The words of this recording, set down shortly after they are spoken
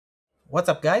What's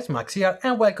up guys, Max here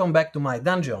and welcome back to my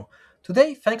dungeon.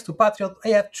 Today, thanks to Patriot,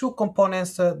 I have two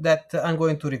components that I'm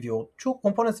going to review. Two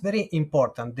components very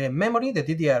important, the memory, the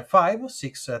DDR5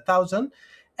 6000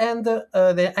 and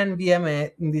the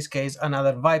NVMe, in this case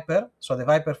another Viper, so the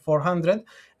Viper 400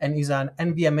 and is an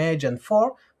NVMe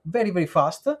Gen4, very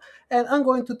fast, and I'm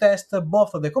going to test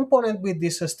both of the components with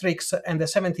this Strix and the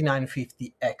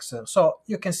 7950X. So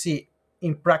you can see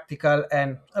in practical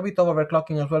and a bit of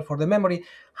overclocking as well for the memory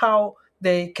how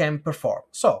they can perform.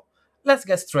 So let's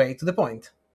get straight to the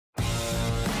point.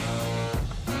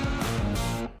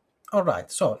 All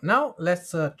right, so now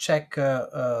let's check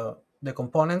the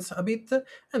components a bit,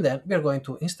 and then we are going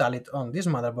to install it on this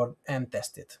motherboard and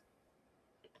test it.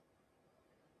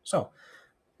 So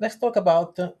let's talk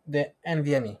about the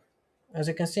NVMe. As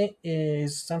you can see,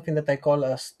 is something that I call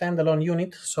a standalone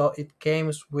unit. So it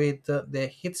comes with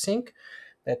the heatsink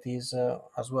that is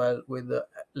as well with the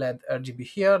LED RGB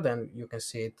here. Then you can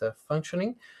see it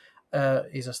functioning.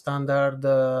 Is a standard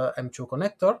M2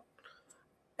 connector,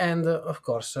 and of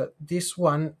course this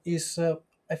one is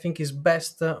I think is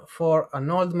best for an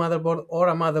old motherboard or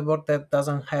a motherboard that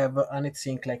doesn't have an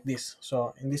heatsink like this.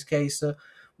 So in this case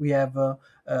we have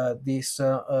these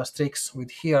Strix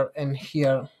with here and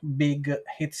here big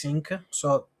heatsink.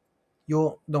 So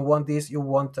you don't want this, you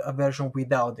want a version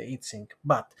without the heatsink.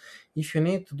 But if you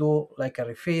need to do like a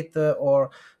refit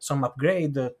or some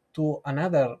upgrade to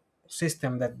another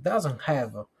system that doesn't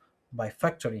have by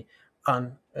factory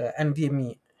an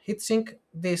NVMe heatsink,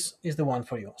 this is the one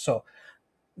for you. So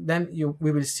then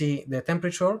we will see the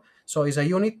temperature. So it's a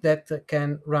unit that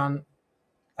can run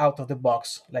out of the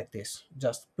box like this,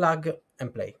 just plug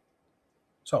and play.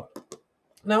 So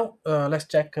now let's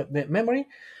check the memory.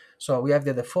 So we have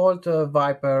the default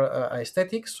Viper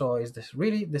aesthetic, so is this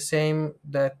really the same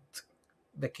that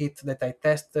the kit that I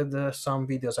tested some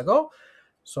videos ago.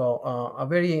 So a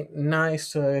very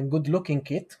nice, good looking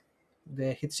kit.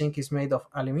 The heatsink is made of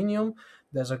aluminium.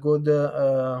 There's a good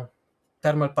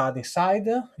thermal pad inside.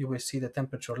 You will see the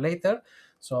temperature later.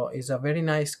 So it's a very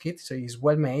nice kit, so it's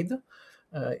well made.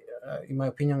 In my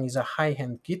opinion, is a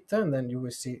high-end kit, and then you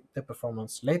will see the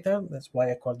performance later. That's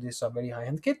why I call this a very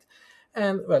high-end kit.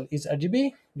 And well, it's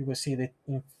RGB. You will see it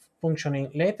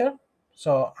functioning later.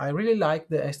 So I really like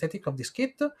the aesthetic of this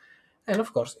kit, and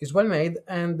of course, it's well made,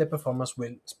 and the performance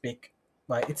will speak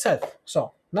by itself.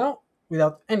 So now,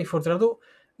 without any further ado,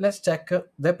 let's check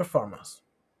the performance.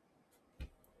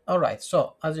 Alright,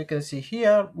 so as you can see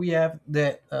here, we have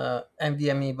the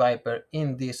NVMe Viper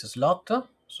in this slot,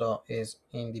 so is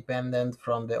independent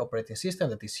from the operating system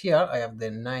that is here. I have the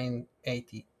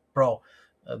 980 Pro,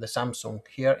 the Samsung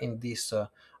here in this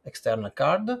external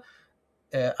card.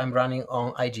 I'm running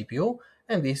on iGPU,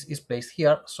 and this is placed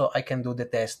here so I can do the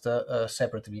test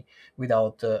separately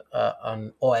without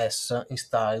an OS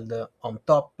installed on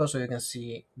top, so you can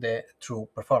see the true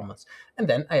performance. And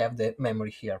then I have the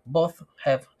memory here. Both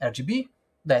have RGB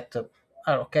that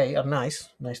are okay, are nice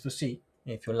to see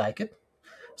if you like it.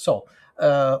 So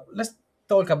let's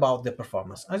talk about the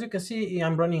performance. As you can see,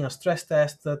 I'm running a stress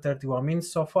test, 31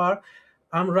 minutes so far.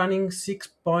 I'm running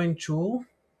 6.2,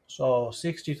 so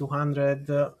 6200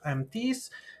 MTs.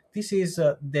 This is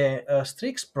the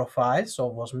Strix profile, so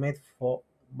was made for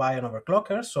by an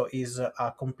overclocker, so is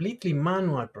a completely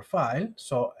manual profile.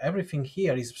 So everything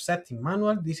here is set in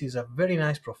manual. This is a very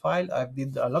nice profile. I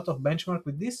did a lot of benchmark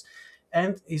with this,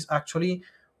 and is actually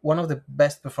one of the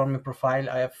best performing profile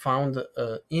I have found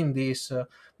in this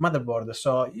motherboard.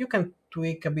 So you can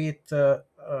tweak a bit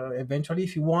eventually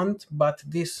if you want, but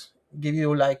this give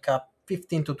you like a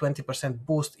 15 to 20%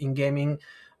 boost in gaming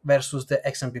versus the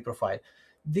XMP profile.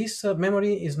 This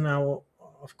memory is now,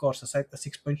 of course, a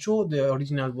 6.2. The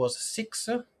original was 6,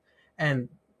 and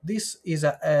this is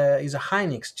a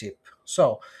Hynix chip.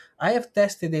 So I have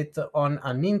tested it on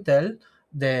an Intel,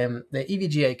 the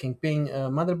EVGA Kingpin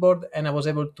motherboard, and I was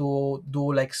able to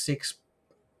do like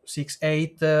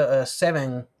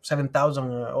 7,000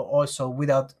 also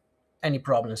without any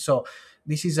problem. So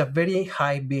this is a very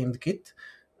high binned kit,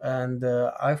 and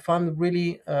I found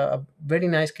really a very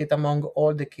nice kit among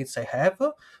all the kits I have.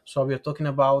 So we are talking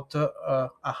about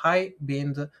a high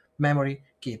binned memory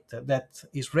kit that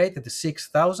is rated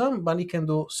 6,000, but it can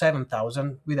do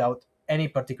 7,000 without any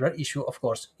particular issue, of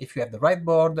course, if you have the right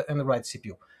board and the right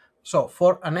CPU. So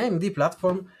for an AMD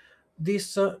platform,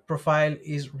 this profile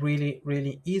is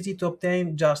really easy to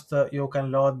obtain. Just you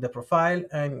can load the profile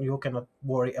and you cannot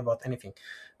worry about anything.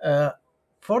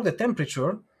 For the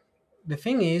temperature, the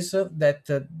thing is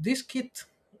that this kit,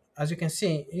 as you can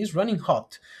see, is running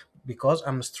hot because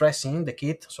I'm stressing the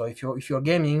kit. So if you're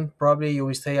gaming, probably you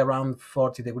will stay around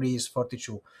 40 degrees,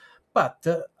 42. But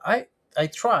I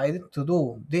tried to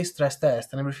do this stress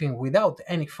test and everything without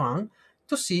any fan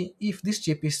to see if this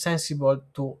chip is sensible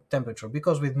to temperature,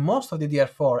 because with most of the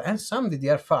DDR4 and some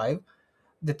DDR5,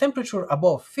 the temperature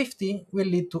above 50 will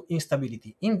lead to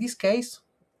instability. In this case,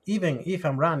 even if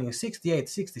I'm running 68,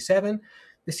 67,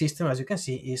 the system, as you can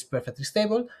see, is perfectly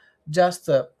stable. Just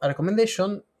a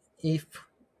recommendation: if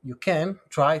you can,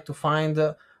 try to find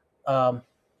um,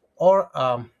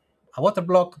 a water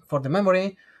block for the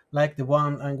memory, like the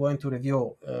one I'm going to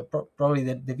review, probably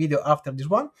the video after this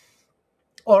one,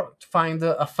 or find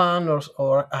a fan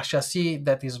or a chassis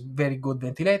that is very good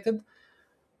ventilated,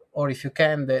 or if you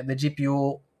can, the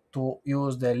GPU, to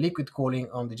use the liquid cooling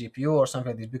on the GPU or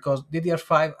something like this, because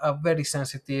DDR5 are very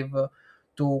sensitive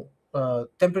to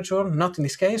temperature. Not in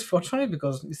this case, fortunately,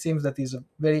 because it seems that is a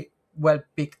very well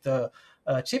picked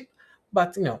chip.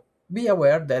 But be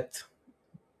aware that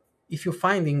if you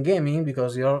find in gaming,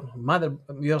 because your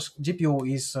GPU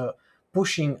is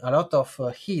pushing a lot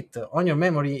of heat on your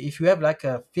memory, if you have like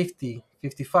a 50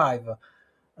 55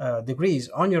 degrees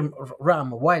on your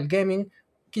RAM while gaming,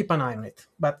 keep an eye on it.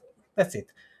 But that's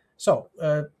it. So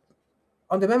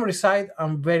on the memory side,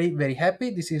 I'm very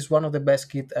happy. This is one of the best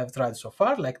kit I've tried so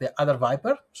far, like the other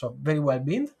Viper, so very well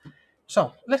binned.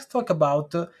 So let's talk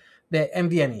about the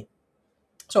NVMe.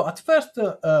 So at first,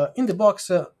 in the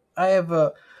box, I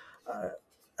have,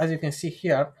 as you can see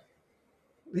here,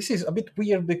 this is a bit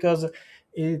weird because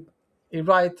it, it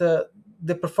write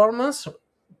the performance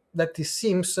that it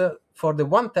seems for the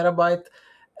 1 terabyte,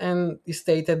 and it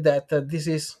stated that this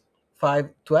is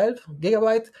 512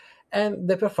 gigabyte, and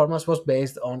the performance was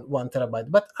based on 1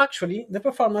 terabyte. But actually, the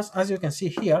performance, as you can see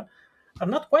here, are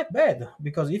not quite bad,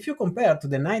 because if you compare to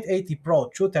the 980 Pro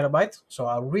 2 terabytes, so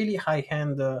a really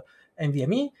high-end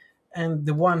NVMe, and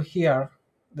the one here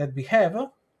that we have,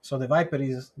 so the Viper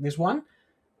is this one.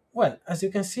 Well, as you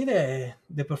can see,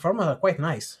 the performance are quite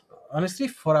nice. Honestly,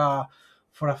 for a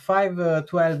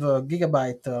 512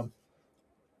 gigabyte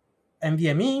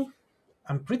NVMe,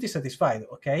 I'm pretty satisfied.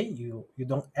 Okay, you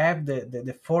don't have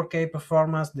the 4K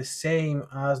performance the same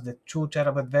as the 2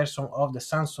 terabyte version of the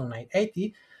Samsung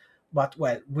 980, but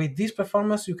well, with this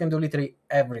performance, you can do literally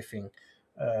everything.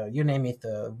 You name it,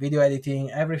 video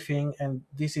editing, everything. And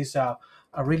this is a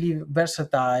really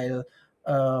versatile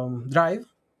drive,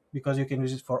 because you can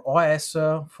use it for OS,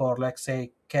 for, let's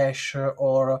say, cache,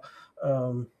 or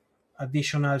um,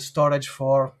 additional storage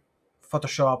for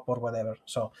Photoshop or whatever.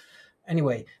 So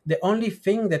anyway, the only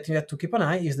thing that you have to keep an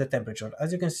eye is the temperature.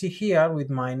 As you can see here with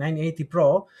my 980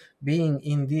 Pro being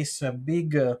in this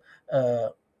big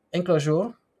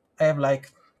enclosure, I have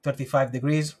like 35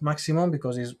 degrees maximum,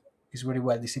 because it's very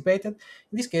well dissipated.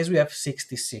 In this case, we have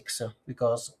 66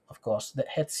 because, of course, the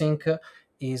heatsink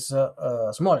is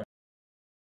smaller.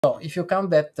 So if you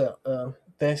count that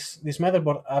this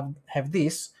motherboard have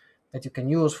this that you can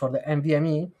use for the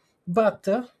NVMe, but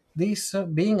this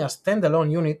being a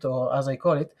standalone unit, or as I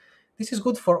call it, this is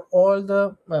good for all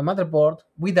the motherboard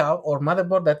without, or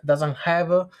motherboard that doesn't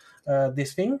have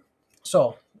this thing.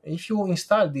 So if you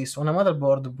install this on a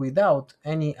motherboard without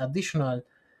any additional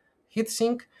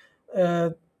heatsink, uh,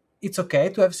 it's okay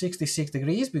to have 66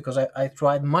 degrees, because I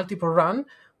tried multiple run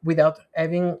without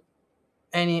having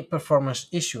any performance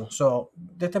issue. So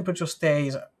the temperature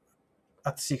stays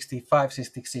at 65,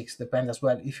 66, depend as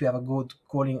well if you have a good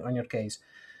cooling on your case.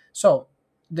 So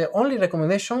the only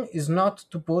recommendation is not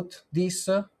to put this,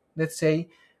 let's say,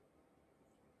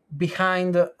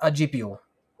 behind a GPU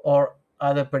or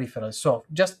other peripherals. So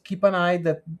just keep an eye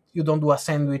that you don't do a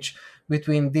sandwich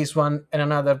between this one and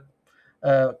another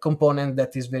component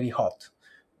that is very hot.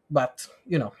 But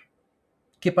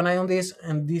keep an eye on this,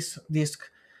 and this disk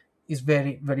is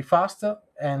very fast,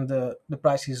 and the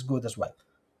price is good as well.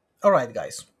 All right,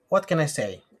 guys, what can I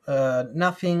say?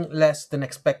 Nothing less than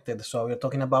expected. So we're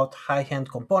talking about high-end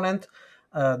component.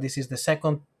 This is the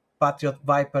second Patriot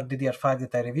Viper DDR5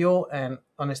 that I review, and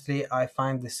honestly, I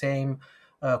find the same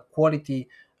quality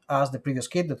as the previous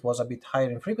kit that was a bit higher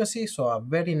in frequency. So a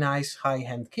very nice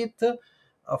high-end kit.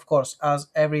 Of course, as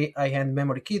every high-end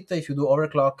memory kit, if you do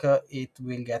overclock, it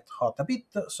will get hot a bit.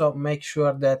 So make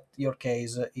sure that your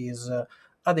case is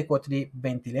adequately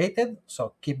ventilated.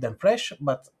 So keep them fresh.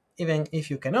 But even if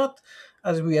you cannot,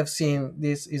 as we have seen,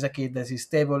 this is a kit that is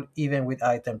stable even with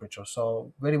high temperature.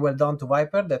 So very well done to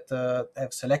Viper that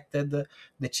have selected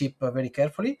the chip very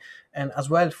carefully. And as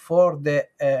well for the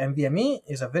NVMe,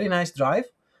 is a very nice drive.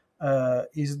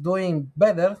 Is doing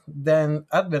better than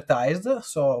advertised.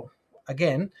 So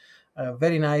again,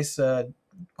 very nice,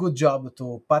 good job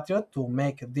to Patriot to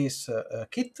make this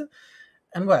kit.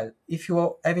 And well, if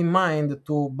you have in mind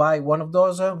to buy one of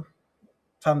those,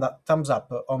 thumbs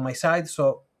up on my side.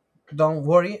 So don't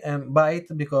worry and buy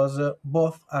it because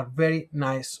both are very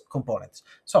nice components.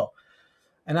 So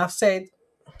enough said.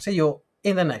 See you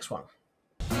in the next one.